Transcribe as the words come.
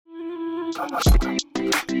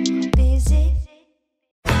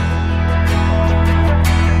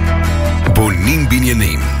בונים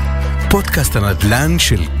בניינים, פודקאסט הנדל"ן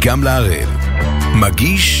של גם להראל.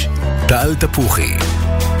 מגיש תפוחי.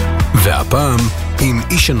 והפעם עם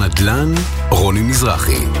איש הנדל"ן רוני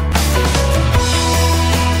מזרחי.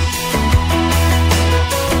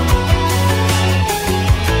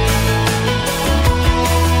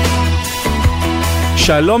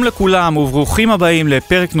 שלום לכולם וברוכים הבאים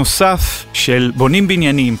לפרק נוסף של בונים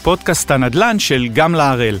בניינים, פודקאסט הנדל"ן של גם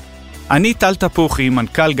להראל. אני תפוחי,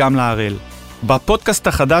 מנכ"ל גם להראל. בפודקאסט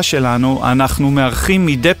החדש שלנו אנחנו מארחים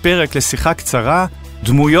מדי פרק לשיחה קצרה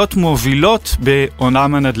דמויות מובילות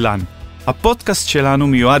בעולם הנדל"ן. הפודקאסט שלנו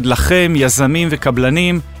מיועד לכם, יזמים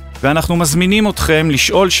וקבלנים, ואנחנו מזמינים אתכם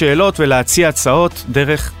לשאול שאלות ולהציע הצעות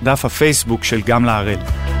דרך דף הפייסבוק של גם להראל.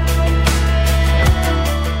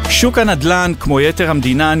 שוק הנדל"ן, כמו יתר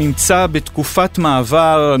המדינה, נמצא בתקופת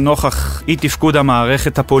מעבר נוכח אי תפקוד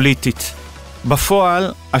המערכת הפוליטית.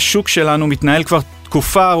 בפועל, השוק שלנו מתנהל כבר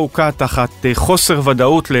תקופה ארוכה תחת חוסר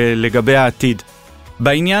ודאות לגבי העתיד.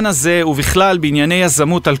 בעניין הזה ובכלל בענייני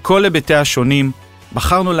יזמות על כל היבטי השונים,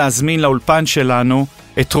 בחרנו להזמין לאולפן שלנו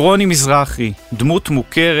את רוני מזרחי, דמות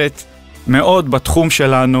מוכרת מאוד בתחום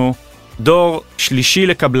שלנו, דור שלישי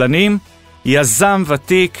לקבלנים, יזם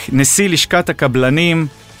ותיק, נשיא לשכת הקבלנים.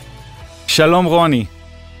 שלום רוני.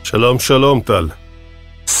 שלום שלום טל.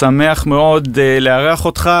 שמח מאוד לארח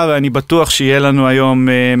אותך, ואני בטוח שיהיה לנו היום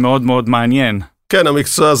מאוד מאוד מעניין. כן,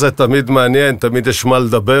 המקצוע הזה תמיד מעניין, תמיד יש מה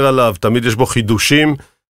לדבר עליו, תמיד יש בו חידושים,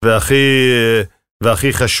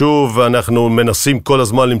 והכי חשוב, אנחנו מנסים כל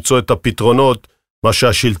הזמן למצוא את הפתרונות, מה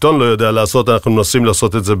שהשלטון לא יודע לעשות, אנחנו מנסים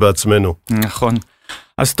לעשות את זה בעצמנו. נכון.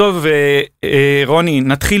 אז טוב, רוני,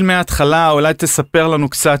 נתחיל מההתחלה, אולי תספר לנו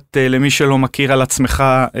קצת למי שלא מכיר על עצמך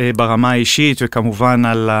ברמה האישית, וכמובן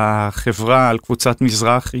על החברה, על קבוצת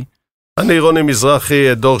מזרחי. אני רוני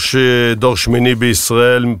מזרחי, דור שמיני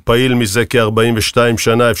בישראל, פעיל מזה כ-42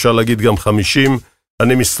 שנה, אפשר להגיד גם 50.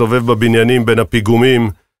 אני מסתובב בבניינים בין הפיגומים,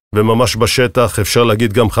 וממש בשטח, אפשר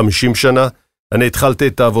להגיד גם 50 שנה. אני התחלתי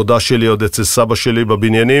את העבודה שלי עוד אצל סבא שלי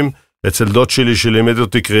בבניינים, אצל דוד שלי שלימד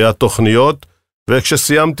אותי קריאת תוכניות,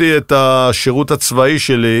 וכשסיימתי את השירות הצבאי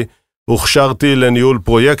שלי, הוכשרתי לניהול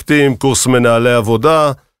פרויקטים, קורס מנהלי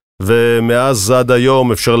עבודה, ומאז עד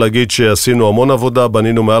היום אפשר להגיד שעשינו המון עבודה,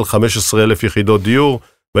 בנינו מעל 15,000 יחידות דיור,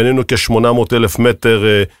 בנינו כ-800,000 מטר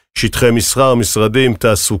שטחי מסחר, משרדים,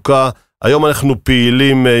 תעסוקה. היום אנחנו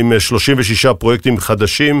פעילים עם 36 פרויקטים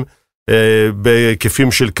חדשים,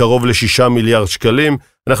 בהיקפים של קרוב ל6 מיליארד שקלים.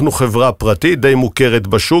 אנחנו חברה פרטית, די מוכרת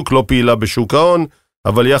בשוק, לא פעילה בשוק ההון,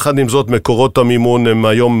 אבל יחד עם זאת מקורות המימון הם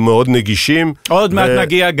היום מאוד נגישים. עוד מעט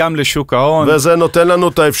נגיע גם לשוק ההון. וזה נותן לנו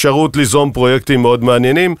את האפשרות ליזום פרויקטים מאוד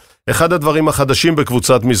מעניינים. אחד הדברים החדשים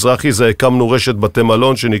בקבוצת מזרחי זה הקמנו רשת בתי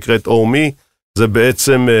מלון שנקראת אורמי. זה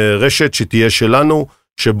בעצם רשת שתהיה שלנו,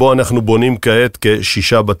 שבו אנחנו בונים כעת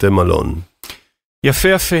כ6 בתי מלון. יפה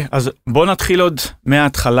יפה, אז בוא נתחיל עוד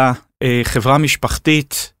מההתחלה. חברה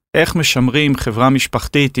משפחתית, איך משמרים חברה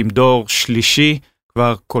משפחתית עם דור שלישי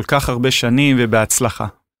כבר כל כך הרבה שנים ובהצלחה?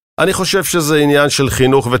 אני חושב שזה עניין של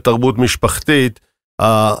חינוך ותרבות משפחתית.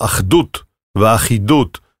 האחדות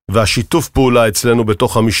והאחידות והשיתוף פעולה אצלנו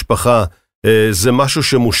בתוך המשפחה, זה משהו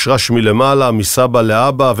שמושרש מלמעלה, מסבא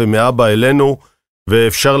לאבא ומאבא אלינו,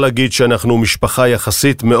 ואפשר להגיד שאנחנו משפחה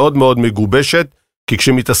יחסית מאוד מאוד מגובשת, כי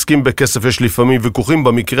כשמתעסקים בכסף יש לפעמים ויכוחים,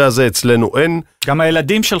 במקרה הזה אצלנו אין. גם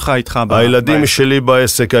הילדים שלך איתך הילדים שלי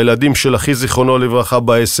בעסק, הילדים של אחי זיכרונו לברכה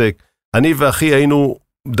בעסק. אני ואחי היינו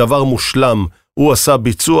דבר מושלם. הוא עשה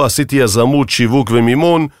ביצוע, עשיתי יזמות, שיווק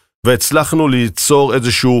ומימון, והצלחנו ליצור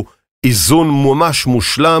איזשהו איזון ממש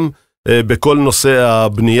מושלם בכל נושא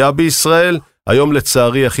הבנייה בישראל. היום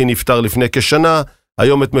לצערי אחי נפטר לפני כשנה,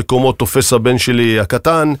 היום את מקומו תופס הבן שלי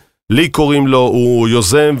הקטן, לי קוראים לו, הוא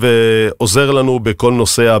יוזם ועוזר לנו בכל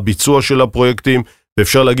נושא הביצוע של הפרויקטים,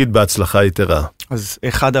 ואפשר להגיד בהצלחה יתרה. אז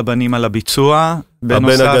אחד הבנים על הביצוע,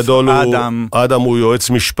 הבן הגדול אדם הוא יועץ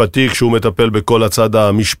משפטי, כשהוא מטפל בכל הצד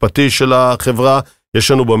המשפטי של החברה.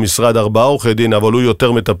 יש לנו במשרד 4 עורכי דין, אבל הוא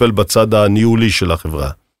יותר מטפל בצד הניהולי של החברה.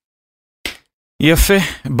 יפה,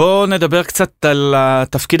 בוא נדבר קצת על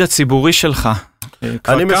התפקיד הציבורי שלך.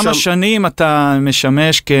 כבר כמה שנים אתה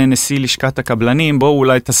משמש כנשיא לשכת הקבלנים, בוא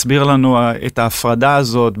אולי תסביר לנו את ההפרדה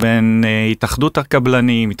הזאת בין התאחדות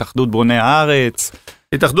הקבלנים, התאחדות בוני הארץ.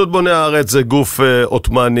 התאחדות בוני הארץ זה גוף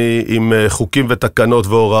עות'מאני עם חוקים ותקנות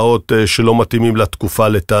והוראות שלא מתאימים לתקופה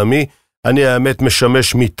לטעמי. אני האמת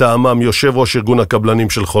משמש מטעמם יושב ראש ארגון הקבלנים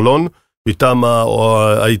של חולון, מטעם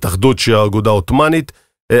ההתאחדות של האגודה העות'מאנית.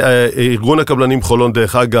 ארגון הקבלנים חולון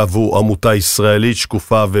דרך אגב הוא עמותה ישראלית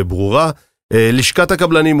שקופה וברורה. לשכת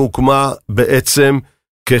הקבלנים הוקמה בעצם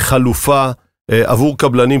כחלופה עבור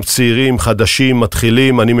קבלנים צעירים, חדשים,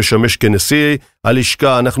 מתחילים. אני משמש כנשיא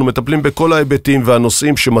הלשכה. אנחנו מטפלים בכל ההיבטים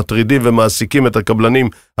והנושאים שמטרידים ומעסיקים את הקבלנים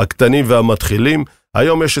הקטנים והמתחילים.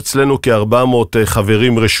 היום יש אצלנו כ-400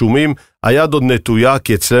 חברים רשומים. היד עוד נטויה,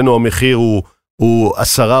 כי אצלנו המחיר הוא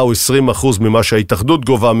 10 או 20% ממה שההתאחדות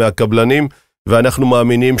גובה מהקבלנים, ואנחנו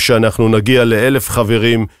מאמינים שאנחנו נגיע ל1,000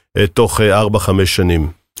 חברים תוך 4-5 שנים.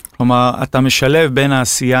 כלומר, אתה משלב בין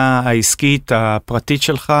העשייה העסקית הפרטית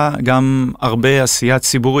שלך, גם הרבה עשייה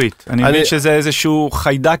ציבורית. אני מבין שזה איזשהו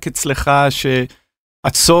חיידק אצלך,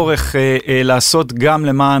 שהצורך לעשות גם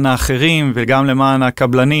למען האחרים, וגם למען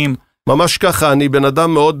הקבלנים. ממש ככה, אני בן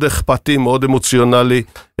אדם מאוד אכפתי, מאוד אמוציונלי,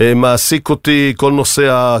 מעסיק אותי כל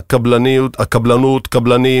נושא הקבלנות,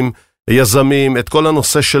 קבלנים, יזמים, את כל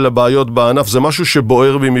הנושא של הבעיות בענף, זה משהו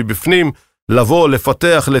שבוער בי מבפנים, לבוא,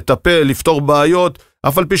 לפתח, לטפל, לפתור בעיות,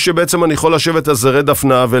 אף על פי שבעצם אני יכול לשבת על זרי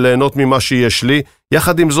דפנה וליהנות ממה שיש לי,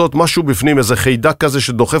 יחד עם זאת משהו בפנים, איזה חיידק כזה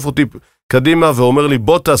שדוחף אותי קדימה ואומר לי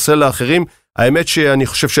בוא תעשה לאחרים. האמת שאני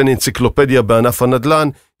חושב שאני אנציקלופדיה בענף הנדל"ן,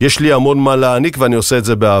 יש לי המון מה להעניק ואני עושה את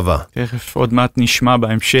זה באהבה. תכף עוד מעט נשמע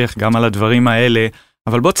בהמשך גם על הדברים האלה,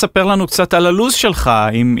 אבל בוא תספר לנו קצת על הלוז שלך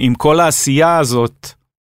עם כל העשייה הזאת.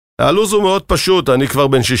 הלוז הוא מאוד פשוט, אני כבר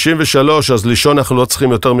בן 63, אז לישון אנחנו לא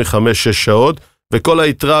צריכים יותר מ5-6 שעות, וכל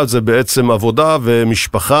היתרה זה בעצם עבודה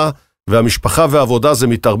ומשפחה, והמשפחה והעבודה זה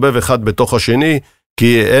מתערבב אחד בתוך השני,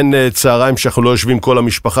 כי אין צהריים שאנחנו לא יושבים כל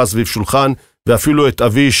המשפחה סביב שולחן, ואפילו את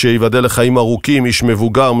אבי שיבדל לחיים ארוכים, איש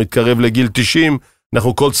מבוגר, מתקרב לגיל 90,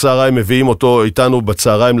 אנחנו כל צהריים מביאים אותו איתנו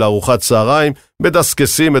בצהריים לארוחת צהריים,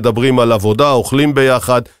 מדסקסים, מדברים על עבודה, אוכלים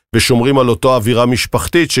ביחד, ושומרים על אותו אווירה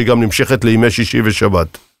משפחתית שגם נמשכת לימי שישי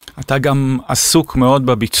ושבת. אתה גם עסוק מאוד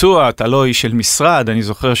בביצוע, אתה לא איש של משרד, אני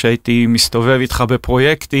זוכר שהייתי מסתובב איתך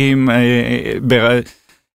בפרויקטים,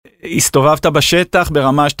 הסתובבת בשטח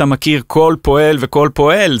ברמה שאתה מכיר כל פועל וכל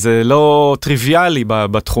פועל, זה לא טריוויאלי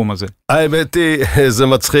בתחום הזה. האמת היא, זה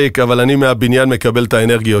מצחיק, אבל אני מהבניין מקבל את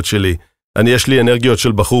האנרגיות שלי. יש לי אנרגיות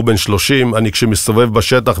של בחור בן 30, אני כשמסתובב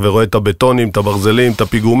בשטח ורואה את הבטונים, את הברזלים, את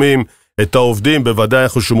הפיגומים, את העובדים, בוודאי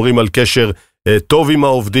אנחנו שומרים על קשר טוב עם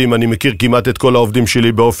העובדים, אני מכיר כמעט את כל העובדים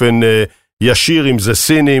שלי באופן ישיר, אם זה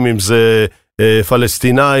סינים, אם זה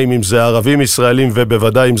פלסטינאים, אם זה ערבים ישראלים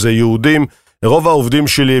ובוודאי אם זה יהודים. רוב העובדים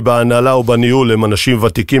שלי בהנהלה או בניהול הם אנשים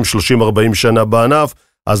ותיקים 30-40 שנה בענף,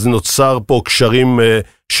 אז נוצר פה קשרים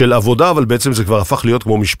של עבודה, אבל בעצם זה כבר הפך להיות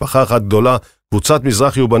כמו משפחה אחת גדולה. קבוצת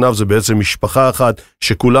מזרחי ובניו זה בעצם משפחה אחת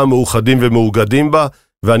שכולם מאוחדים ומאוגדים בה,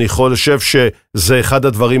 ואני חושב שזה אחד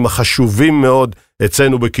הדברים החשובים מאוד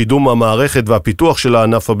אצלנו בקידום המערכת והפיתוח של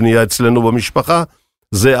הענף הבנייה אצלנו במשפחה,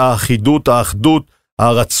 זה האחידות, האחדות,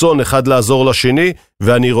 הרצון אחד לעזור לשני,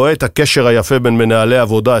 ואני רואה את הקשר היפה בין מנהלי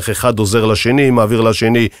עבודה, איך אחד עוזר לשני, מעביר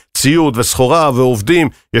לשני ציוד וסחורה ועובדים,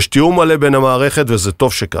 יש תיאום מלא בין המערכת וזה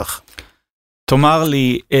טוב שכך. תאמר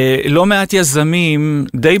לי, לא מעט יזמים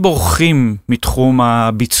די בורחים מתחום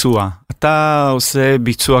הביצוע. אתה עושה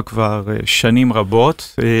ביצוע כבר שנים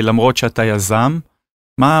רבות, למרות שאתה יזם.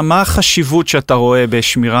 מה החשיבות שאתה רואה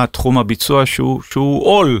בשמירת תחום הביצוע שהוא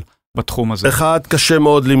עול בתחום הזה? אחד, קשה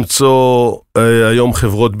מאוד למצוא היום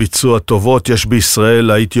חברות ביצוע טובות. יש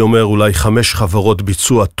בישראל, הייתי אומר, אולי 5 חברות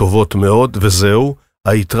ביצוע טובות מאוד, וזהו.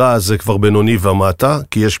 היתרה זה כבר בינוני ומטה,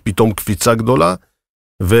 כי יש פתאום קפיצה גדולה.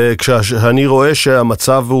 וכשאני רואה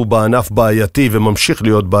שהמצב הוא בענף בעייתי וממשיך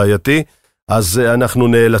להיות בעייתי, אז אנחנו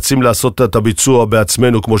נאלצים לעשות את הביצוע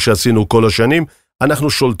בעצמנו כמו שעשינו כל השנים. אנחנו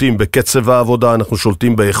שולטים בקצב העבודה, אנחנו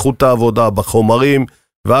שולטים באיכות העבודה, בחומרים,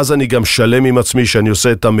 ואז אני גם שלם עם עצמי שאני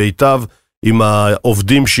עושה את המיטב עם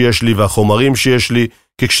העובדים שיש לי והחומרים שיש לי,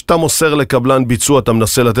 כי כשאתה מוסר לקבלן ביצוע, אתה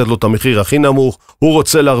מנסה לתת לו את המחיר הכי נמוך, הוא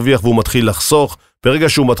רוצה להרוויח והוא מתחיל לחסוך, ברגע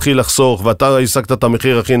שהוא מתחיל לחסוך ואתה השגת את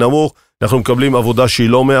המחיר הכי נמוך, אנחנו מקבלים עבודה שהיא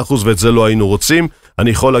לא 100% ואת זה לא היינו רוצים. אני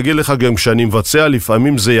יכול להגיד לך גם כשאני מבצע,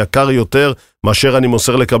 לפעמים זה יקר יותר מאשר אני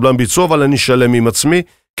מוסר לקבלן ביצוע, אבל אני שלם עם עצמי,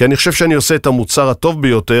 כי אני חושב שאני עושה את המוצר הטוב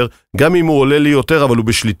ביותר, גם אם הוא עולה לי יותר, אבל הוא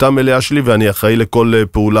בשליטה מלאה שלי ואני אחראי לכל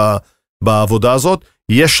פעולה בעבודה הזאת.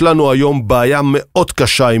 יש לנו היום בעיה מאוד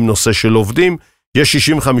קשה עם נושא של עובדים, יש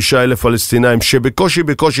 65,000 פלסטינאים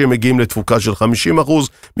שבקושי מגיעים לתפוקה של 50%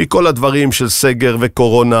 מכל הדברים של סגר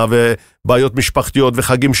וקורונה ובעיות משפחתיות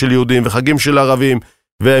וחגים של יהודים וחגים של ערבים,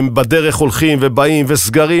 והם בדרך הולכים ובאים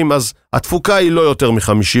וסגרים, אז התפוקה היא לא יותר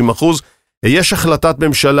מ-50%. יש החלטת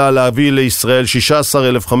ממשלה להביא לישראל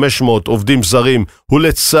 16,500 עובדים זרים,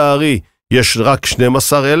 ולצערי יש רק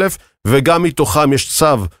 12,000, וגם מתוכם יש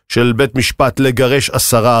צו של בית משפט לגרש 10%,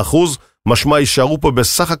 משמע יישארו פה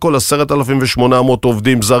בסך הכל 10,800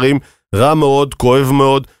 עובדים זרים, רע מאוד, כואב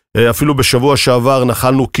מאוד. אפילו בשבוע שעבר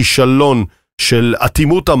נחלנו כישלון של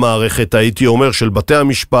אטימות המערכת, הייתי אומר, של בתי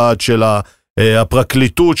המשפט, של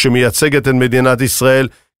הפרקליטות שמייצגת את מדינת ישראל,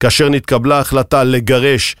 כאשר נתקבלה החלטה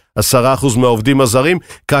לגרש 10% מהעובדים הזרים,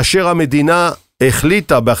 כאשר המדינה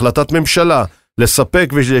החליטה בהחלטת ממשלה לספק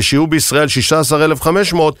ושיהיו בישראל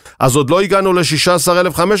 16,500, אז עוד לא הגענו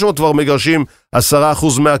ל-16,500, כבר מגרשים 10%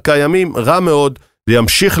 מהקיימים, רע מאוד, זה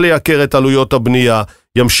ימשיך לייקר את עלויות הבנייה,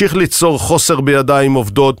 ימשיך ליצור חוסר בידיים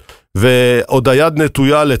עובדות, ועוד היד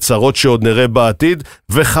נטויה לצרות שעוד נראה בעתיד,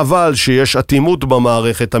 וחבל שיש אטימות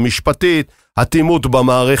במערכת המשפטית, אטימות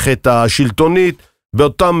במערכת השלטונית,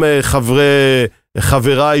 באותם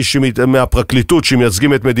חבריי מהפרקליטות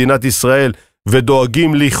שמייצגים את מדינת ישראל,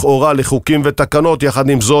 ודואגים לכאורה לחוקים ותקנות, יחד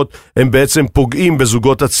עם זאת הם בעצם פוגעים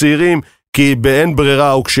בזוגות הצעירים, כי באין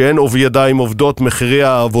ברירה או כשאין ידיים עובדות מחירי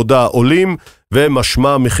העבודה עולים,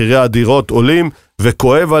 ומשמע מחירי הדירות עולים,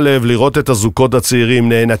 וכואב הלב לראות את הזוגות הצעירים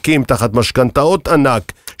נאנקים תחת משכנתאות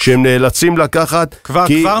ענק שהם נאלצים לקחת.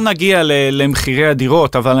 כבר נגיע למחירי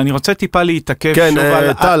הדירות, אבל אני רוצה טיפה להתעכב כן, שוב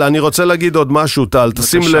על... טל, אני רוצה להגיד עוד משהו, טל,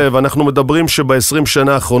 תשים לב, אנחנו מדברים שב-20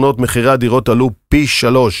 שנה האחרונות מחירי הדירות עלו פי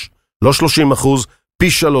 3, לא 30%,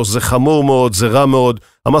 פי 3, זה חמור מאוד, זה רע מאוד.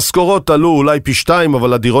 המשכורות עלו אולי פי 2,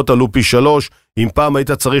 אבל הדירות עלו פי 3. אם פעם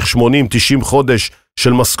היית צריך 80-90 חודש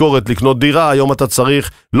של משכורת לקנות דירה, היום אתה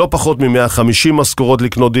צריך לא פחות מ-150 משכורות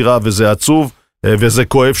לקנות דירה, וזה עצוב, וזה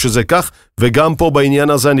כואב שזה כך. וגם פה בעניין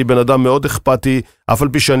הזה אני בן אדם מאוד אכפתי, אף על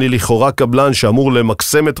פי שאני לכאורה קבלן שאמור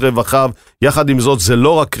למקסם את רווחיו. יחד עם זאת זה לא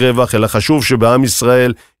רק רווח, אלא חשוב שבעם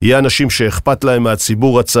ישראל יהיה אנשים שאכפת להם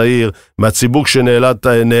מהציבור הצעיר, מהציבור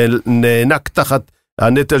שנאנק תחת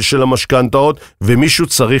הנטל של המשכנתאות, ומישהו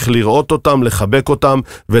צריך לראות אותם, לחבק אותם,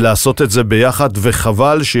 ולעשות את זה ביחד,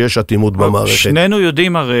 וחבל שיש אטימות במערכת. שנינו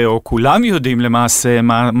יודעים הרי, או כולם יודעים למעשה,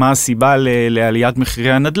 מה הסיבה לעליית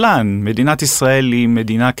מחירי הנדלן. מדינת ישראל היא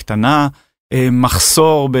מדינה קטנה,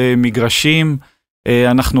 מחסור במגרשים,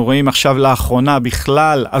 אנחנו רואים עכשיו לאחרונה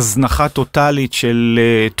בכלל הזנחה טוטלית של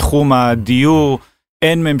תחום הדיור,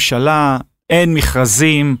 אין ממשלה, אין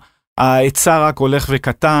מכרזים, ההיצע רק הולך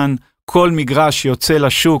וקטן, כל מגרש יוצא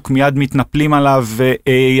לשוק, מיד מתנפלים עליו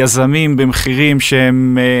יזמים במחירים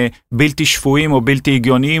שהם בלתי שפויים או בלתי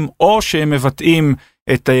הגיוניים, או שהם מבטאים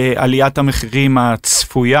את עליית המחירים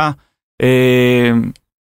הצפויה.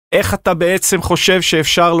 איך אתה בעצם חושב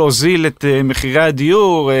שאפשר להוזיל את מחירי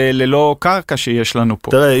הדיור ללא קרקע שיש לנו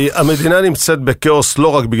פה? תראה, המדינה נמצאת בקאוס לא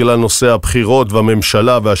רק בגלל נושא הבחירות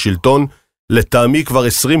והממשלה והשלטון, לטעמי כבר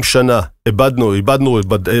 20 שנה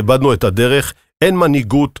איבדנו את הדרך, אין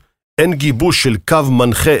מנהיגות, אין גיבוש של קו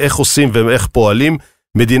מנחה איך עושים ואיך פועלים.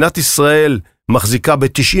 מדינת ישראל מחזיקה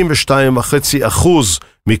ב-92.5%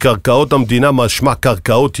 מקרקעות המדינה, משמע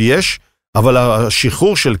קרקעות יש, אבל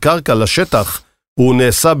השחרור של קרקע לשטח הוא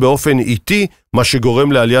נעשה באופן איטי, מה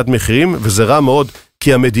שגורם לעליית מחירים, וזה רע מאוד,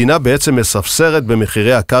 כי המדינה בעצם מספסרת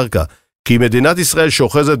במחירי הקרקע. כי מדינת ישראל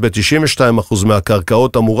שאוחזת ב-92%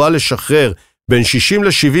 מהקרקעות אמורה לשחרר בין 60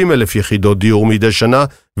 ל-70 אלף יחידות דיור מדי שנה,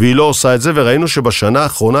 והיא לא עושה את זה, וראינו שבשנה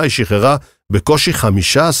האחרונה היא שחררה בקושי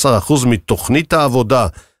 15% מתוכנית העבודה.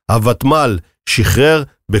 הוותמ"ל שחרר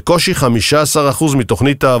בקושי 15%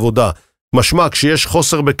 מתוכנית העבודה. משמע, כשיש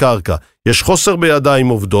חוסר בקרקע, יש חוסר בידיים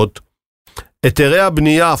עובדות, היתרי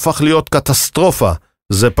הבנייה הפך להיות קטסטרופה.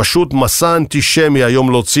 זה פשוט מסע אנטישמי היום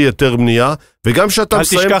להוציא היתר בנייה, וגם שאתה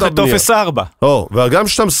מסיים את הבנייה. אל תשכח את טופס 4. וגם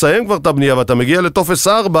שאתה מסיים כבר את הבנייה ואתה מגיע לטופס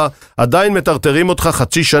 4, עדיין מטרטרים אותך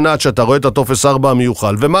חצי שנה עד שאתה רואה את הטופס 4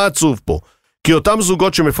 המיוחל. ומה עצוב פה? כי אותם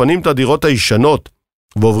זוגות שמפנים את הדירות הישנות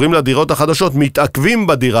ועוברים לדירות החדשות, מתעכבים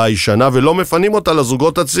בדירה הישנה ולא מפנים אותה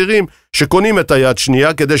לזוגות הצעירים שקונים את היד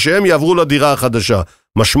שנייה כדי שהם יעברו לדירה החדשה.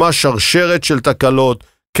 משמע שרשרת של תקלות,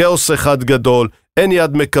 כאוס אחד גדול, אין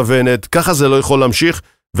יד מכוונת, ככה זה לא יכול להמשיך.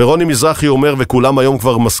 ורוני מזרחי אומר, וכולם היום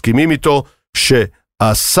כבר מסכימים איתו,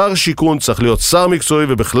 שהשר שיקון צריך להיות שר מקצועי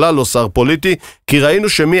ובכלל לא שר פוליטי, כי ראינו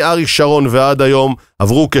שמאריק שרון ועד היום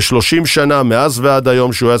עברו כ-30 שנה מאז ועד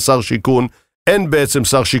היום שהוא היה שר שיקון, אין בעצם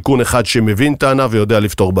שר שיקון אחד שמבין טענה ויודע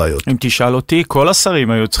לפתור בעיות. אם תשאל אותי, כל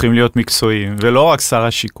השרים היו צריכים להיות מקצועיים, ולא רק שר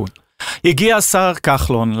השיקון. הגיע השר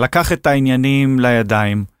כחלון, לקח את העניינים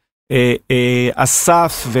לידיים,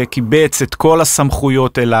 אסף וקיבץ את כל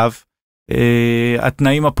הסמכויות אליו,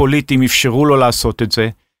 התנאים הפוליטיים אפשרו לו לעשות את זה,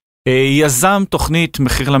 יזם תוכנית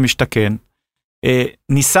מחיר למשתכן,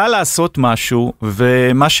 ניסה לעשות משהו,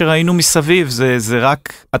 ומה שראינו מסביב זה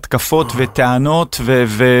רק התקפות וטענות,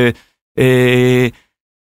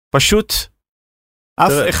 פשוט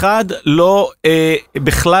אף אחד לא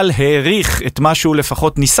בכלל העריך את מה שהוא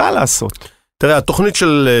לפחות ניסה לעשות. תראה, התוכנית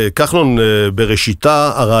של כחלון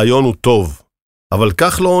בראשיתה, הרעיון הוא טוב, אבל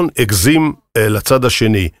כחלון הגזים לצד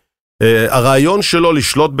השני. הרעיון שלו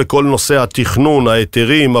לשלוט בכל נושא התכנון,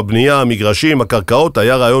 ההיתרים, הבנייה, המגרשים, הקרקעות,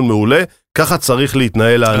 היה רעיון מעולה, ככה צריך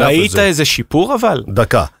להתנהל הענף הזה. ראית איזה שיפור אבל?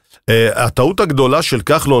 דקה. הטעות הגדולה של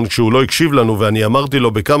כחלון, כשהוא לא הקשיב לנו, ואני אמרתי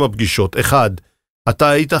לו בכמה פגישות, אחד, אתה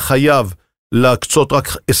היית חייב להקצות רק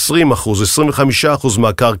 20%, 25%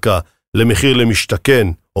 מהקרקע למחיר למשתכן,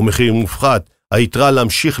 או מחיר מופחת, היתרה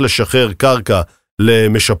להמשיך לשחרר קרקע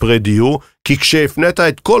למשפרי דיור, כי כשהפנית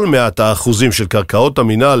את כל 100% של קרקעות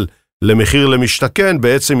המינהל למחיר למשתכן,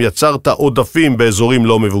 בעצם יצרת עודפים באזורים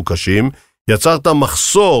לא מבוקשים, יצרת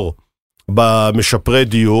מחסור במשפרי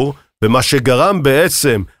דיור, ומה שגרם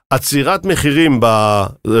בעצם עצירת מחירים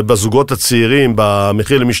בזוגות הצעירים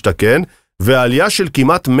במחיר למשתכן, ועלייה של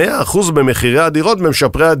כמעט 100% במחירי הדירות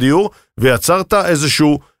במשפרי הדיור, ויצרת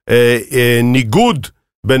איזשהו ניגוד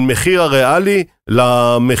בין מחיר הריאלי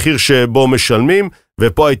למחיר שבו משלמים,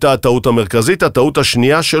 ופה הייתה הטעות המרכזית. הטעות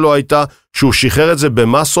השנייה שלו הייתה שהוא שחרר את זה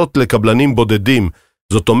במסות לקבלנים בודדים.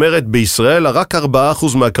 זאת אומרת, בישראל רק 4%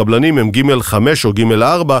 מהקבלנים הם ג' 5 או ג'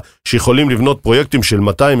 4 שיכולים לבנות פרויקטים של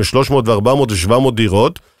 200, 300 ו-400 ו-700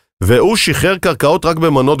 דירות, והוא שחרר קרקעות רק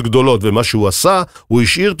במנות גדולות, ומה שהוא עשה, הוא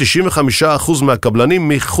השאיר 95% מהקבלנים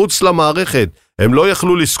מחוץ למערכת. הם לא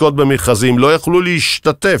יכלו לזכות במכרזים, לא יכלו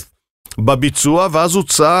להשתתף בביצוע, ואז הוא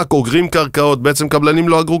צעק, אוגרים קרקעות. בעצם קבלנים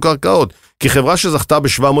לא אגרו קרקעות, כי חברה שזכתה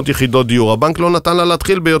ב-700 יחידות דיור, הבנק לא נתן לה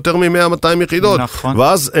להתחיל ביותר מ-100-200 יחידות. נכון.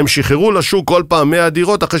 ואז הם שחררו לשוק כל פעם 100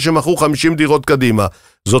 דירות, אחרי שמכרו 50 דירות קדימה.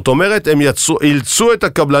 זאת אומרת, הם אילצו את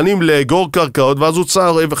הקבלנים לאגור קרקעות, ואז הוא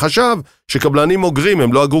צער וחשב שקבלנים אוגרים,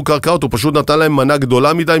 הם לא אגרו קרקעות, הוא פשוט נתן להם מנה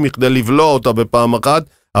גדולה מדי מכדי לבלוע אותה בפעם אחת.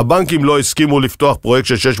 הבנקים לא הסכימו לפתוח פרויקט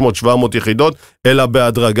של 600-700 יחידות, אלא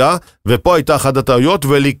בהדרגה, ופה הייתה אחת הטעויות,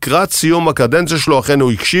 ולקראת סיום הקדנציה שלו, אכן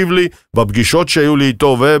הוא הקשיב לי בפגישות שהיו לי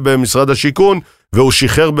איתו ובמשרד השיכון, והוא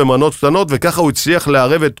שחרר במנות קטנות, וככה הוא הצליח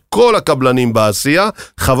לערב את כל הקבלנים בעשייה.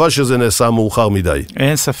 חבל שזה נעשה מאוחר מדי.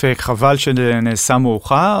 אין ספק, חבל שזה נעשה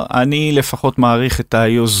מאוחר. אני לפחות מעריך את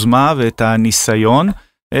היוזמה ואת הניסיון.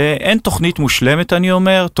 אין תוכנית מושלמת, אני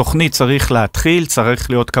אומר. תוכנית צריך להתחיל, צריך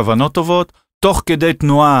להיות כוונות טובות. תוך כדי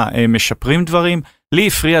תנועה משפרים דברים. לי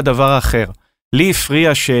הפריע דבר אחר. לי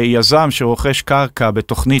הפריע שיזם שרוכש קרקע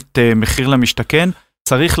בתוכנית מחיר למשתכן,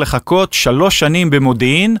 צריך לחכות 3 שנים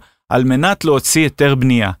במודיעין, על מנת להוציא היתר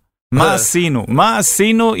בנייה. מה עשינו? מה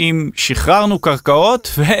עשינו אם שחררנו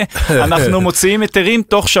קרקעות ואנחנו מוציאים היתרים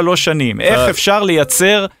תוך 3 שנים? איך אפשר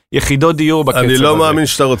לייצר יחידות דיור בקצב הזה? אני לא מאמין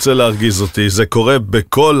שאתה רוצה להרגיז אותי, זה קורה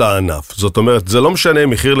בכל הענף. זאת אומרת, זה לא משנה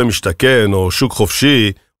מחיר למשתכן או שוק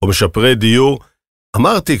חופשי או משפרי דיור.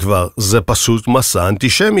 אמרתי כבר, זה פשוט מסע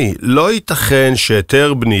אנטישמי. לא ייתכן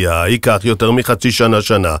שהיתר בנייה ייקח יותר מחצי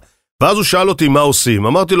שנה. ואז הוא שאל אותי מה עושים.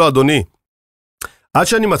 אמרתי לו, אדוני, עד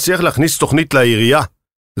שאני מצליח להכניס תוכנית לעירייה,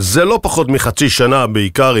 זה לא פחות מחצי שנה,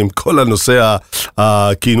 בעיקר עם כל הנושא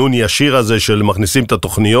הכינון ישיר הזה של מכניסים את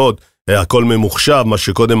התוכניות, הכל ממוחשב, מה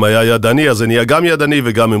שקודם היה ידני, אז זה נהיה גם ידני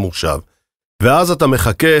וגם ממוחשב. ואז אתה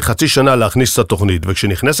מחכה חצי שנה להכניס את התוכנית,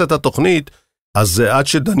 וכשנכנסת התוכנית, אז עד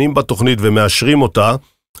שדנים בתוכנית ומאשרים אותה,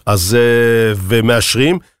 אז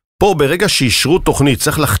ומאשרים, פה ברגע שישרו תוכנית,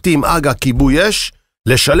 צריך להחתים אגה כיבוי אש,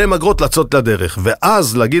 לשלם אגרות לצאת לדרך,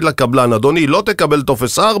 ואז להגיד לקבלן, אדוני, לא תקבל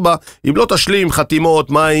טופס 4, אם לא תשלים חתימות,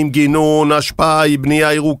 מים, גינון, השפעה,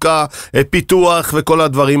 בנייה ירוקה, פיתוח וכל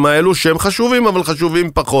הדברים האלו, שהם חשובים, אבל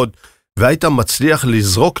חשובים פחות. והיית מצליח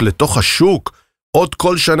לזרוק לתוך השוק, עוד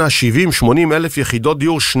כל שנה 70-80 אלף יחידות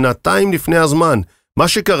דיור, 2 לפני הזמן. מה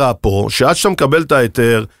שקרה פה, שעד שאתה מקבל את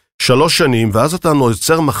ההיתר, 3 שנים, ואז אתה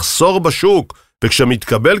יוצר מחסור בשוק,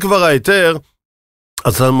 וכשמתקבל כבר ההיתר,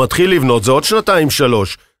 אז אתה מתחיל לבנות, זה עוד 2-3,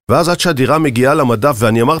 ואז עד שהדירה מגיעה למדף,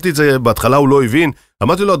 ואני אמרתי את זה בהתחלה, הוא לא הבין,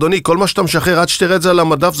 אמרתי לו, אדוני, כל מה שאתה משחרר, עד שתראה את זה על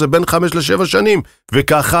המדף, זה בין 5-7 שנים,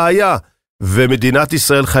 וככה היה, ומדינת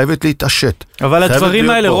ישראל חייבת להתעשת. אבל הדברים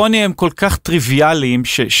האלה, רוני, הם כל כך טריוויאליים,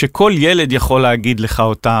 שכל ילד יכול להגיד לך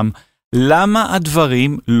אותם. למה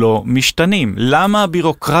הדברים לא משתנים? למה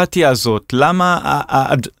הבירוקרטיה הזאת? למה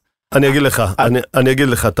אני אגיד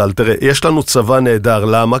לך, טל, תראה, יש לנו צבא נהדר,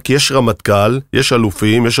 למה? כי יש רמטכ"ל, יש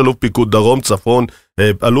אלופים, יש אלוף פיקוד דרום, צפון,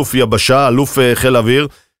 אלוף יבשה, אלוף חיל אוויר,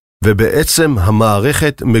 ובעצם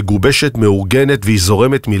המערכת מגובשת, מאורגנת, והיא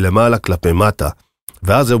זורמת מלמעלה כלפי מטה.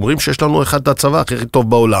 ואז אומרים שיש לנו אחד הצבא הכי טוב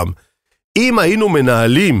בעולם. אם היינו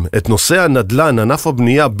מנהלים את נושא הנדלן, ענף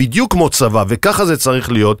הבנייה, בדיוק כמו צבא, וככה זה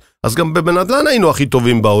צריך להיות, אז גם בנדלן היינו הכי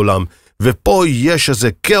טובים בעולם. ופה יש איזה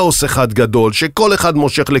כאוס אחד גדול, שכל אחד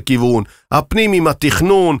מושך לכיוון, הפנים עם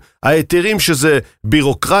התכנון, ההיתרים שזה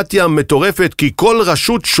בירוקרטיה מטורפת, כי כל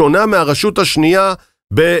רשות שונה מהרשות השנייה,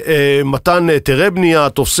 במתן היתרי בנייה,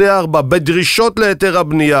 תופסי 4, בדרישות להיתר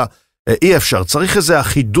הבנייה. אי אפשר, צריך איזו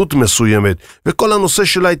אחידות מסוימת, וכל הנושא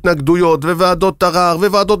של ההתנגדויות, וועדות ערר,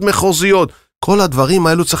 וועדות מחוזיות, כל הדברים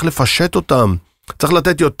האלו צריך לפשט אותם. צריך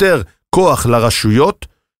לתת יותר כוח לרשויות,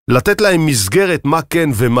 לתת להם מסגרת מה כן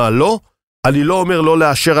ומה לא. אני לא אומר לא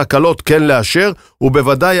לאשר הקלות, כן לאשר,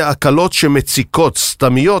 ובוודאי הקלות שמציקות,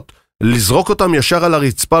 סתמיות, לזרוק אותם ישר על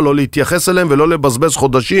הרצפה, לא להתייחס אליהם ולא לבזבז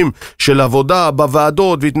חודשים של עבודה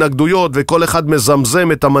בוועדות והתנגדויות, וכל אחד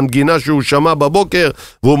מזמזם את המנגינה שהוא שמע בבוקר,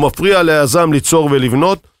 והוא מפריע ליזם ליצור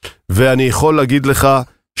ולבנות. ואני יכול להגיד לך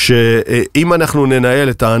שאם אנחנו ננהל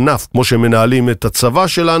את הענף כמו שמנהלים את הצבא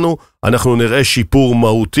שלנו, אנחנו נראה שיפור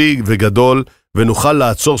מהותי וגדול, ונוכל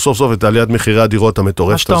לעצור סוף סוף את עליית מחירי הדירות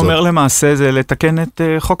המטורפת הזאת. מה שאתה אומר למעשה זה לתקן את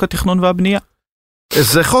חוק התכנון והבנייה.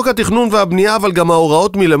 זה חוק התכנון והבנייה, אבל גם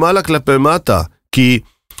ההוראות מלמעלה כלפי מטה. כי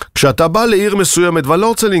כשאתה בא לעיר מסוימת, ואני לא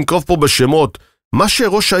רוצה לנקוב פה בשמות, מה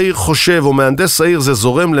שראש העיר חושב או מהנדס העיר זה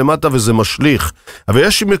זורם למטה וזה משליך. אבל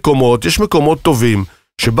יש מקומות טובים,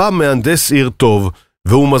 שבא מהנדס עיר טוב,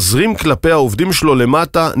 והוא מזרים כלפי העובדים שלו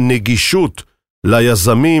למטה נגישות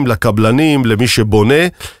ליזמים, לקבלנים, למי שבונה,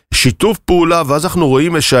 שיתוף פעולה, ואז אנחנו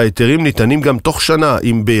רואים שההיתרים ניתנים גם תוך שנה.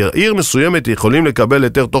 אם בעיר מסוימת יכולים לקבל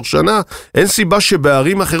היתר תוך שנה, אין סיבה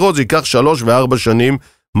שבערים אחרות זה ייקח 3 ו4 שנים.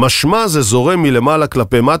 משמע זה זורם מלמעלה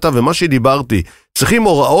כלפי מטה, ומה שדיברתי, צריכים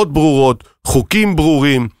הוראות ברורות, חוקים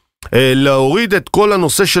ברורים, להוריד את כל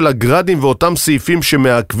הנושא של הגרדים ואותם סעיפים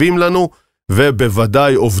שמעכבים לנו,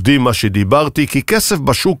 ובוודאי עובדים מה שדיברתי, כי כסף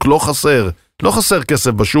בשוק לא חסר. לא חסר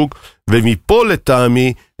כסף בשוק, ומפה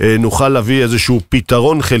לטעמי נוכל להביא איזשהו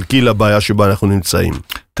פתרון חלקי לבעיה שבה אנחנו נמצאים.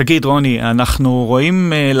 תגיד רוני, אנחנו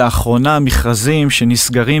רואים לאחרונה מכרזים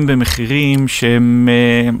שנסגרים במחירים שהם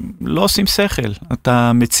לא עושים שכל.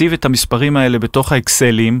 אתה מציב את המספרים האלה בתוך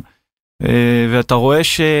האקסלים, ואתה רואה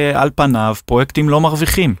שעל פניו פרויקטים לא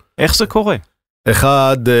מרוויחים. איך זה קורה?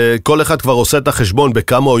 כל אחד כבר עושה את החשבון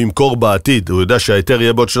בכמה הוא ימכור בעתיד. הוא יודע שההיתר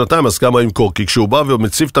יהיה בעוד שנתיים, אז כמה הוא ימכור. כי כשהוא בא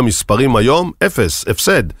ומציב את המספרים היום, 0,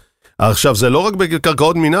 הפסד. עכשיו, זה לא רק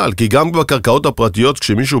בקרקעות מינהל, כי גם בקרקעות הפרטיות,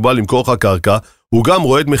 כשמישהו בא למכור לך קרקע, הוא גם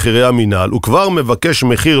רואה את מחירי המינהל, הוא כבר מבקש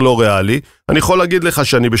מחיר לא ריאלי. אני יכול להגיד לך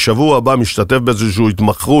שאני בשבוע הבא משתתף באיזושהי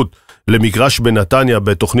התמחרות למגרש בנתניה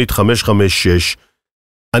בתוכנית 556.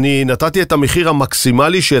 אני נתתי את המחיר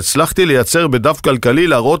המקסימלי שהצלחתי לייצר בדף כלכלי,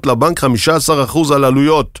 להראות לבנק 15% על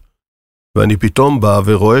עלויות. ואני פתאום בא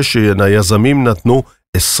ורואה שהיזמים נתנו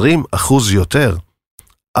 20% יותר.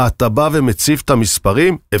 אתה בא ומציב את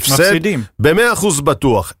המספרים, הפסד, מפסידים. ב100%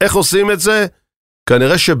 בטוח. איך עושים את זה?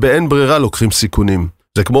 כנראה שבאין ברירה לוקחים סיכונים.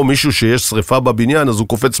 זה כמו מישהו שיש שריפה בבניין, אז הוא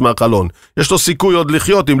קופץ מהחלון. יש לו סיכוי עוד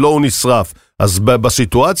לחיות אם לא הוא נשרף. אז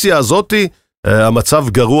בסיטואציה הזאת, המצב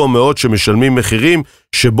גרוע מאוד שמשלמים מחירים,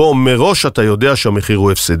 שבו מראש אתה יודע שהמחיר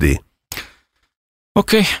הוא הפסדי.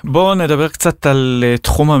 אוקיי, בואו נדבר קצת על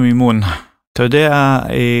תחום המימון. אתה יודע,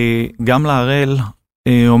 גם להראל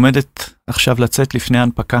עומדת עכשיו לצאת לפני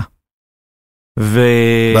הנפקה.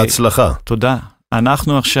 בהצלחה. תודה.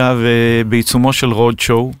 אנחנו עכשיו בעיצומו של רוד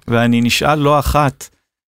שואו, ואני נשאל לא אחת,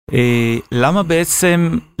 למה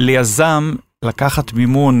בעצם ליזם לקחת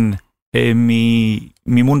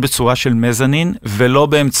מימון בצורה של מזנין, ולא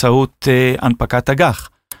באמצעות הנפקת אג"ח?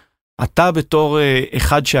 אתה בתור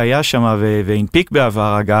אחד שהיה שם והנפיק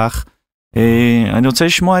בעבר אג"ח, אני רוצה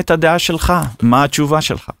לשמוע את הדעה שלך. מה התשובה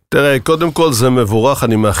שלך? תראה, קודם כל זה מבורך,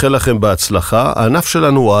 אני מאחל לכם בהצלחה. הענף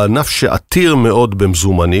שלנו הוא הענף שעתיר מאוד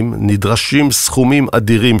במזומנים, נדרשים סכומים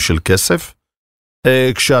אדירים של כסף.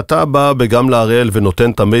 כשאתה בא בגם להראל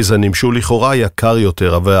ונותן את המזנים שהוא לכאורה יקר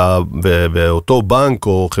יותר, ואותו בנק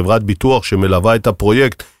או חברת ביטוח שמלווה את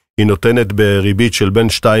הפרויקט, היא נותנת בריבית של בין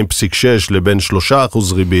 2.6 לבין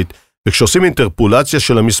 3% ריבית, וכשעושים אינטרפולציה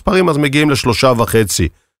של המספרים אז מגיעים ל3.5.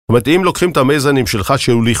 זאת אומרת, אם לוקחים את המזנים שלך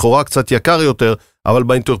שהוא לכאורה קצת יקר יותר, אבל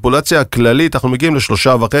באינטרפולציה הכללית אנחנו מגיעים ל3.5,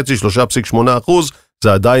 3.8%,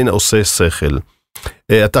 זה עדיין עושה שכל.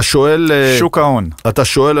 אתה שואל... שוק ההון. אתה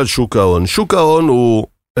שואל על שוק ההון. שוק ההון הוא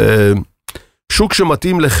שוק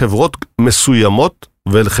שמתאים לחברות מסוימות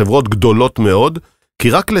ולחברות גדולות מאוד, כי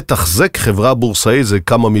רק לתחזק חברה בורסאית זה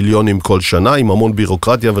כמה מיליונים כל שנה, עם המון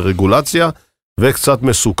בירוקרטיה ורגולציה, וקצת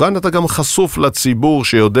מסוכן. אתה גם חשוף לציבור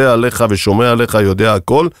שיודע עליך ושומע עליך, יודע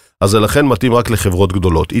הכל, אז זה לכן מתאים רק לחברות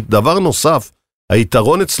גדולות. דבר נוסף,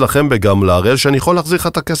 היתרון אצלכם בגם להראל, שאני יכול להחזיר לך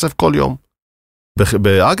את הכסף כל יום.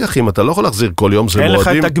 באג"חים אתה לא יכול להחזיר כל יום, זה אין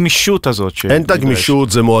מועדים... לך את הגמישות הזאת. אין את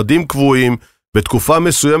הגמישות, זה מועדים קבועים, בתקופה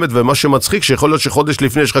מסוימת, ומה שמצחיק, שיכול להיות שחודש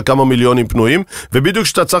לפני יש לך כמה מיליונים פנויים, ובדיוק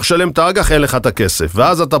כשאתה צריך לשלם את האג"ח, אין לך את הכסף.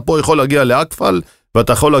 ואז אתה פה יכול להגיע לאקפל,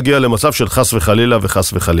 ואתה יכול להגיע למצב של חס וחלילה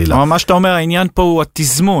וחס וחלילה. אבל מה שאתה אומר, העניין פה הוא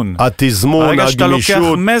התזמון. התזמון, הרגע הגמישות. שאתה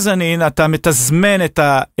לוקח מזנין, אתה מתזמן את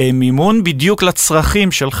המימון בדיוק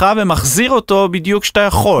לצרכים שלך, ומחזיר אותו בדיוק שאתה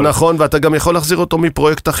יכול. נכון, ואתה גם יכול להחזיר אותו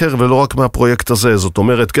מפרויקט אחר, ולא רק מהפרויקט הזה. זאת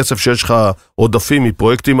אומרת, כסף שיש לך עודפים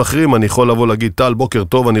מפרויקטים אחרים, אני יכול לבוא להגיד, טל, בוקר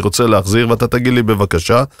טוב, אני רוצה להחזיר, ואתה תגיד לי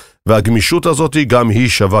בבקשה. והגמישות הזאת גם היא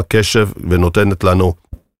שווה קשב, ונותנת לנו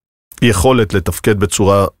יכולת לתפקד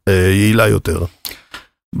בצורה יעילה יותר.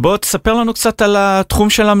 בוא תספר לנו קצת על התחום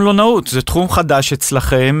של המלונאות. זה תחום חדש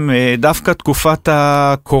אצלכם, דווקא תקופת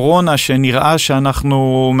הקורונה שנראה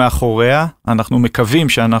שאנחנו מאחוריה, אנחנו מקווים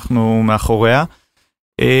שאנחנו מאחוריה,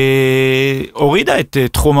 הורידה את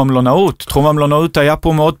תחום המלונאות. תחום המלונאות היה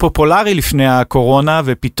פה מאוד פופולרי לפני הקורונה,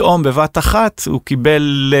 ופתאום בבת אחת הוא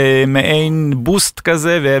קיבל מעין בוסט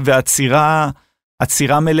כזה,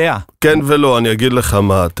 ועצירה מלאה. כן ולא, אני אגיד לך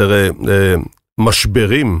מה, תראה,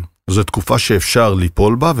 משברים זו תקופה שאפשר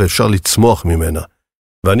ליפול בה ואפשר לצמוח ממנה.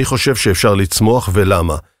 ואני חושב שאפשר לצמוח,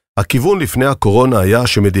 ולמה? הכיוון לפני הקורונה היה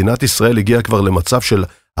שמדינת ישראל הגיעה כבר למצב של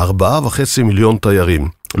 4.5 מיליון תיירים.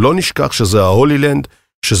 לא נשכח שזה ההולילנד,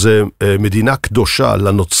 שזה מדינה קדושה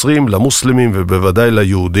לנוצרים, למוסלמים ובוודאי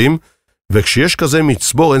ליהודים, וכשיש כזה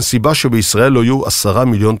מצבור אין סיבה שבישראל לא יהיו 10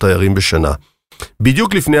 מיליון תיירים בשנה.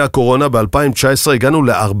 בדיוק לפני הקורונה ב-2019 הגענו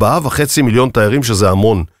ל4.5 מיליון תיירים, שזה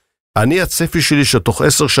המון. אני הצפי שלי שתוך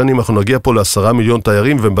 10 שנים אנחנו נגיע פה ל10 מיליון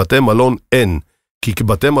תיירים, ובתי מלון אין. כי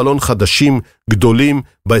בתי מלון חדשים גדולים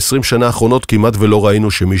ב-20 שנה האחרונות כמעט ולא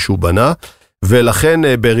ראינו שמישהו בנה,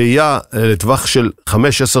 ולכן בראייה לטווח של 5-10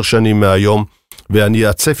 שנים מהיום, ואני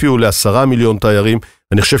הצפי הוא ל10 מיליון תיירים,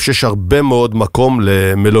 אני חושב שיש הרבה מאוד מקום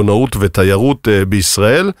למלונאות ותיירות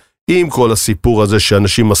בישראל, עם כל הסיפור הזה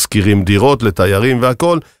שאנשים מזכירים דירות לתיירים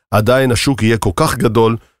והכל, עדיין השוק יהיה כל כך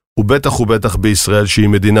גדול, ובטח בישראל שהיא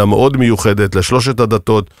מדינה מאוד מיוחדת לשלושת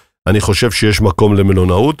הדתות, אני חושב שיש מקום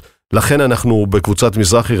למלונאות, לכן אנחנו בקבוצת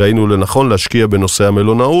מזרחי ראינו לנכון להשקיע בנושא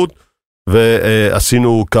המלונאות,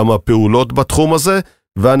 ועשינו כמה פעולות בתחום הזה,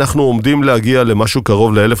 ואנחנו עומדים להגיע למשהו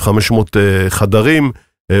קרוב ל-1,500 חדרים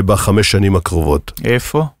ב5 שנים הקרובות.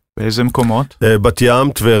 איפה? באיזה מקומות? בת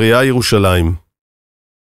ים, טבריה, ירושלים.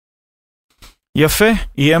 יפה,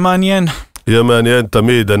 יהיה מעניין. יהיה מעניין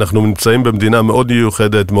תמיד, אנחנו נמצאים במדינה מאוד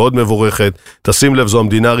מיוחדת, מאוד מבורכת, תשים לב, זו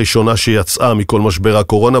המדינה הראשונה שיצאה מכל משבר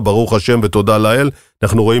הקורונה, ברוך השם ותודה לאל,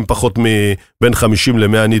 אנחנו רואים פחות בין 50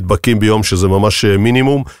 ל-100 נדבקים ביום, שזה ממש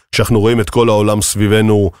מינימום, כשאנחנו רואים את כל העולם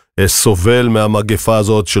סביבנו סובל מהמגפה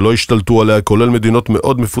הזאת, שלא השתלטו עליה, כולל מדינות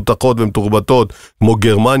מאוד מפותחות ומתורבתות, כמו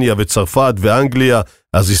גרמניה וצרפת ואנגליה,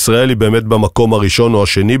 אז ישראל היא באמת במקום הראשון או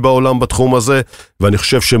השני בעולם בתחום הזה, ואני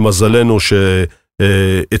חושב שמזלנו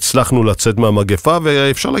הצלחנו לצאת מהמגפה,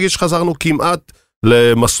 ואפשר להגיד שחזרנו כמעט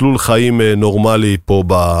למסלול חיים נורמלי פה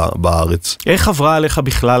בארץ. איך עברה עליך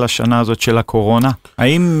בכלל השנה הזאת של הקורונה?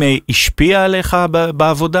 האם השפיעה עליך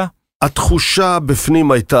בעבודה? התחושה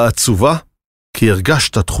בפנים הייתה עצובה, כי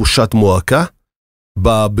הרגשת תחושת מועקה.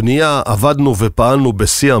 בבנייה עבדנו ופעלנו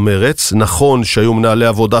בשיא המרץ, נכון שהיו מנהלי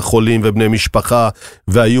עבודה חולים ובני משפחה,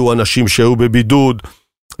 והיו אנשים שהיו בבידוד,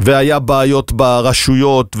 והיה בעיות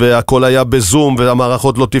ברשויות, והכל היה בזום,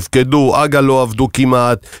 והמערכות לא תפקדו, אגה לא עבדו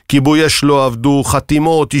כמעט, כיבוי אש לא עבדו,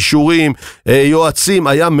 חתימות, אישורים, יועצים,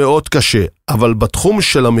 היה מאוד קשה. אבל בתחום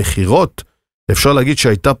של המחירות, אפשר להגיד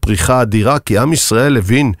שהייתה פריחה אדירה, כי עם ישראל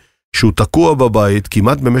הבין שהוא תקוע בבית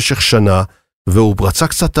כמעט במשך שנה, והוא רצה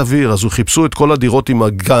קצת אוויר, אז הוא חיפשו את כל הדירות עם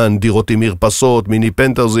הגן, דירות עם מרפסות, מיני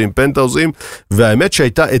פנטהאוזים, והאמת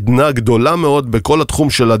שהייתה עדנה גדולה מאוד בכל התחום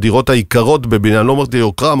של הדירות העיקרות בבניין, לא אמרתי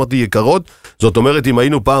יוקרה, אמרתי יקרות, זאת אומרת אם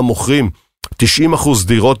היינו פעם מוכרים 90%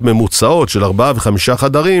 דירות ממוצעות של 4 ו5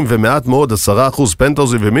 חדרים, ומעט מאוד 10%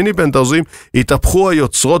 פנטהאוזים ומיני פנטהאוזים, התהפכו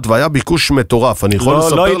היוצרות והיה ביקוש מטורף. אני יכול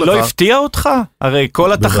לספר לך. לא הפתיע אותך? הרי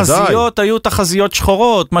כל התחזיות היו תחזיות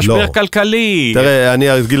שחורות, משבר כלכלי. תראה,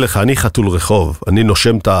 אני אגיד לך, אני חתול רחוב, אני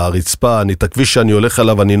נושם את הרצפה, אני את הכביש שאני הולך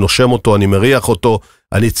עליו, אני נושם אותו, אני מריח אותו,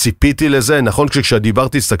 אני ציפיתי לזה, נכון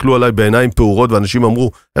כשדיברתי, הסתכלו עליי בעיניים פעורות, ואנשים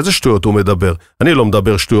אמרו, איזה שטויות הוא מדבר? אני לא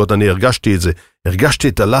מדבר שטויות, אני הרגשתי את זה. הרגשתי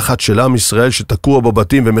את הלחץ של עם ישראל שתקוע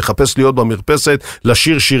בבתים ומחפש להיות במרפסת,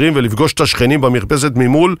 לשיר שירים ולפגוש את השכנים במרפסת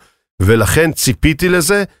ממול, ולכן ציפיתי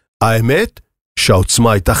לזה. האמת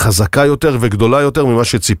שהעוצמה הייתה חזקה יותר וגדולה יותר ממה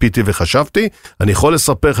שציפיתי וחשבתי. אני יכול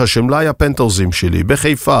לספר לך שמלאי הפנטהאוזים שלי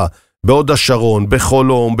בחיפה, בהוד השרון,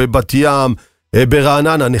 בחולון, בבת ים,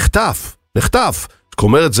 ברעננה, נחטף. זאת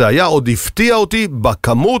אומרת, זה היה עוד הפתיע אותי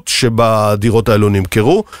בכמות שבדירות האלו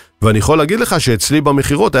נמכרו, ואני יכול להגיד לך שאצלי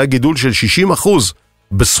במחירות היה גידול של 60%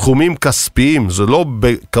 בסכומים כספיים, זה לא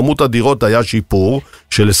בכמות הדירות היה שיפור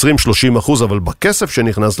של 20-30%, אבל בכסף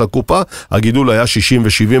שנכנס לקופה, הגידול היה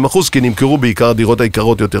 60-70%, כי נמכרו בעיקר הדירות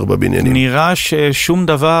העיקרות יותר בבניינים. נראה ששום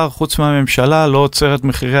דבר חוץ מהממשלה לא עוצר את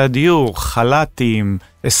מחירי הדיור, חלטים,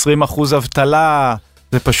 20% אבטלה,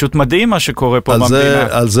 זה פשוט מדהים מה שקורה פה במדינה.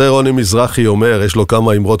 על זה רוני מזרחי אומר, יש לו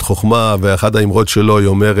כמה אמרות חוכמה, ואחד האמרות שלו היא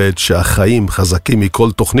אומרת שהחיים חזקים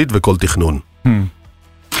מכל תוכנית וכל תכנון.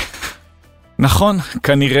 נכון,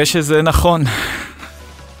 כנראה שזה נכון.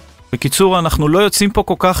 בקיצור, אנחנו לא יוצאים פה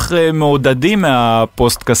כל כך מעודדים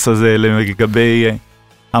מהפוסטקאסט הזה לגבי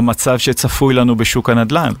המצב שצפוי לנו בשוק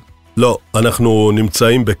הנדל"ן. לא, אנחנו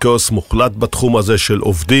נמצאים בכאוס מוחלט בתחום הזה של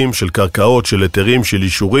עובדים, של קרקעות, של היתרים, של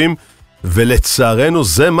אישורים, ולצערנו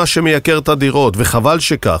זה מה שמייקר את הדירות, וחבל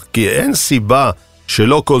שכך, כי אין סיבה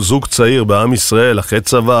שלא כל זוג צעיר בעם ישראל, אחרי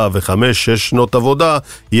צבא ו5-6 שנות עבודה,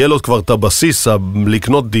 יהיה לו כבר את הבסיס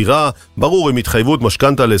לקנות דירה, ברור עם התחייבות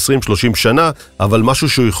משכנתה ל-20-30 שנה, אבל משהו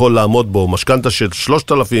שהוא יכול לעמוד בו, משכנתה של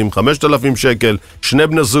 3,000-5,000 שקל, שני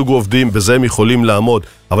בני זוג עובדים, בזה הם יכולים לעמוד,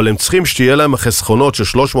 אבל הם צריכים שתהיה להם החסכונות של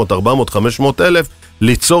 300, 400, 500 אלף,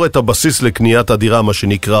 ליצור את הבסיס לקניית הדירה, מה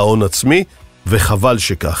שנקרא הון עצמי, וחבל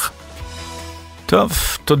שכך. טוב,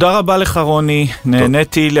 תודה רבה לך רוני,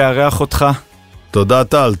 נהניתי לארח אותך. תודה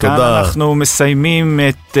טל, תודה. כאן אנחנו מסיימים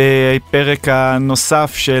את פרק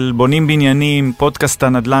הנוסף של בונים בניינים, פודקאסט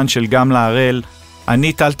הנדל"ן של גם להראל.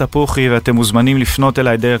 אני תפוחי ואתם מוזמנים לפנות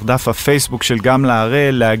אליי דרך דף הפייסבוק של גם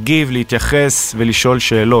להראל, להגיב, להתייחס ולשאול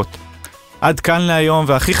שאלות. עד כאן להיום,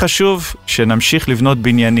 והכי חשוב, שנמשיך לבנות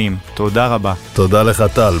בניינים. תודה רבה. תודה לך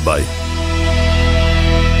טל, ביי.